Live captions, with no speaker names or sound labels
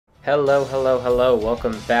Hello, hello, hello.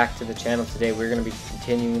 Welcome back to the channel. Today we're going to be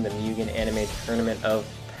continuing the Mugen anime Tournament of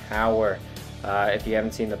Power. If you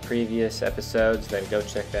haven't seen the previous episodes, then go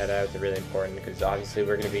check that out. They're really important because obviously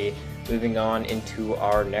we're going to be moving on into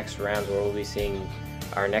our next rounds where we'll be seeing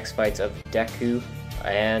our next fights of Deku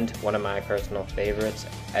and one of my personal favorites,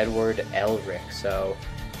 Edward Elric. So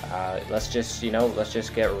let's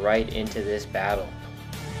just get right into this battle.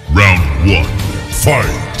 Round 1,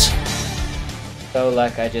 fight! So,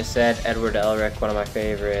 like I just said, Edward Elric, one of my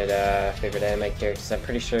favorite anime characters. I'm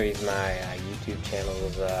pretty sure he's my YouTube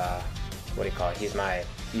channel's what do you call it? He's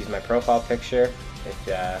my profile picture.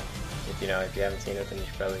 If you haven't seen it, then you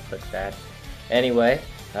should probably click that. Anyway,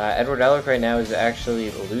 Edward Elric right now is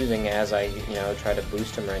actually losing as I try to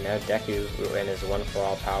boost him right now. Deku and his one for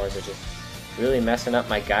all powers are just really messing up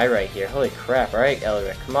my guy right here. Holy crap! All right,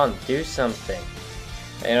 Elric, come on, do something.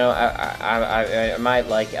 I might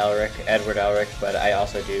like Edward Elric, but I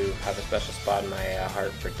also do have a special spot in my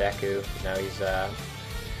heart for Deku. He's a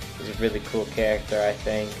really cool character, I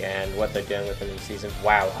think, and what they're doing with him in the season.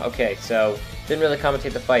 Wow. Okay, so didn't really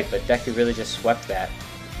commentate the fight, but Deku really just swept that.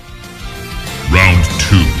 Round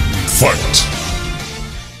 2, fight!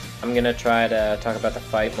 I'm gonna try to talk about the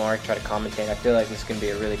fight more, try to commentate. I feel like this is gonna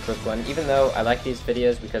be a really quick one, even though I like these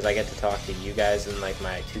videos because I get to talk to you guys in like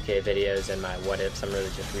my 2K videos and my what ifs. I'm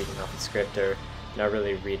really just reading off the script or not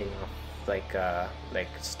really reading off like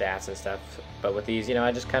stats and stuff. But with these,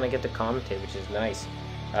 I just kind of get to commentate, which is nice.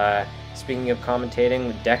 Speaking of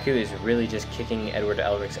commentating, Deku is really just kicking Edward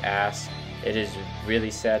Elric's ass. It is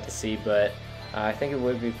really sad to see, but I think it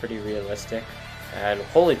would be pretty realistic. And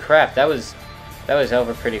holy crap, that was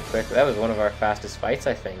over pretty quick. That was one of our fastest fights,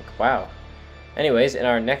 I think. Wow. Anyways, in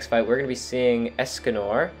our next fight, we're going to be seeing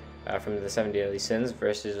Escanor from the 7 Deadly Sins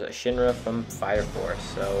versus Shinra from Fire Force.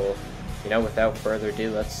 So, without further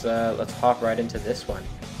ado, let's hop right into this one.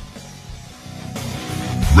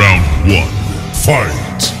 Round 1,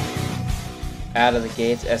 fight! Out of the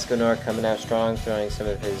gates, Escanor coming out strong, throwing some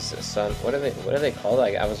of his sun. What are they called?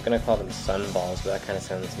 I was gonna call them sun balls, but that kind of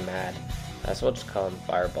sounds mad. So we'll just call them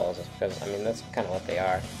fireballs because, that's kind of what they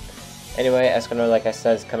are. Anyway, Escanor, like I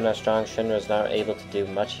said, is coming out strong. Shinra's not able to do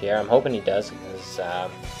much here. I'm hoping he does because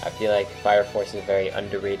I feel like Fire Force is a very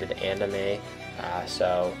underrated anime.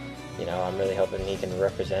 So, I'm really hoping he can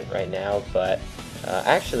represent right now. But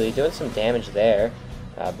actually, doing some damage there.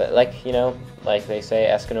 But like they say,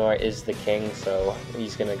 Escanor is the king, so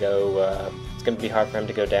he's gonna go. It's gonna be hard for him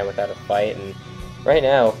to go down without a fight. And right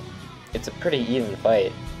now, it's a pretty even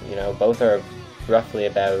fight. Both are roughly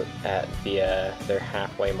about at their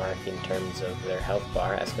halfway mark in terms of their health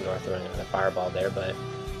bar. Escanor throwing in the fireball there, but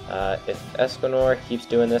if Escanor keeps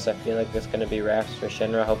doing this, I feel like it's going to be wraps for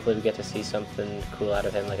Shinra. Hopefully we get to see something cool out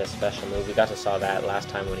of him, like a special move. We got to saw that last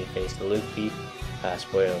time when he faced Luffy.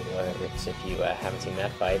 Spoiler alerts if you haven't seen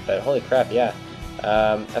that fight, but holy crap, yeah.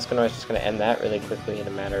 Escanor is just going to end that really quickly in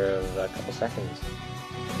a matter of a couple seconds.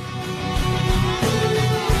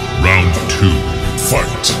 Round 2,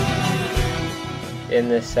 fight! In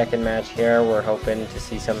this second match here, we're hoping to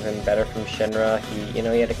see something better from Shinra.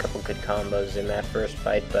 He had a couple good combos in that first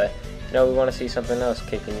fight, but we want to see something else,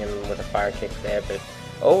 kicking him with a fire kick there. But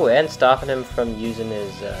and stopping him from using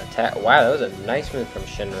his attack. Wow, that was a nice move from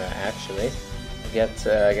Shinra actually. Get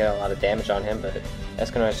a lot of damage on him, but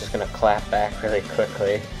Escanor is just gonna clap back really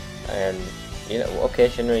quickly. And okay,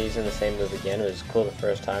 Shinra using the same move again. It was cool the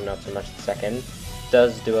first time, not so much the second.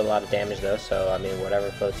 Does do a lot of damage though, so whatever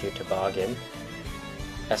floats your toboggan.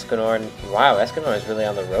 Escanor, wow, Escanor is really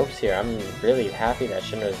on the ropes here. I'm really happy that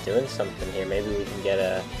Shinra is doing something here. Maybe we can get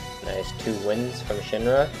a nice 2 wins from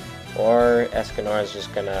Shinra, or Escanor is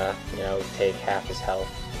just gonna take half his health.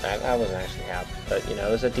 I wasn't actually happy, but it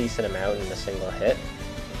was a decent amount in a single hit.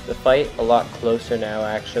 The fight a lot closer now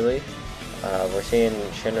actually. We're seeing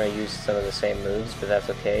Shinra use some of the same moves, but that's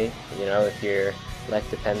okay. If your life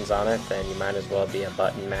depends on it, then you might as well be a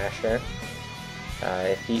button masher.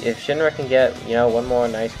 If Shinra can get one more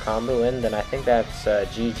nice combo in, then I think that's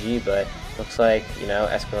GG. But looks like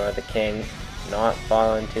Escanor the king not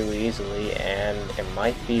falling too easily, and it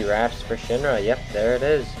might be wraps for Shinra. Yep, there it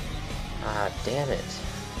is. Ah, damn it.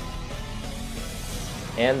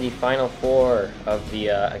 And the final 4 of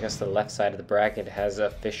the I guess the left side of the bracket has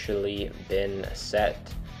officially been set.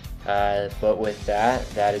 But with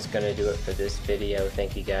that is going to do it for this video.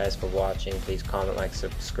 Thank you guys for watching. Please comment, like,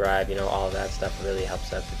 subscribe, all of that stuff really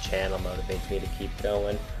helps out the channel, motivates me to keep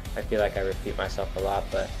going. I feel like I repeat myself a lot,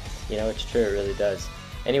 but it's true, it really does.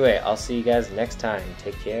 Anyway, I'll see you guys next time.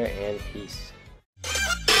 Take care and peace.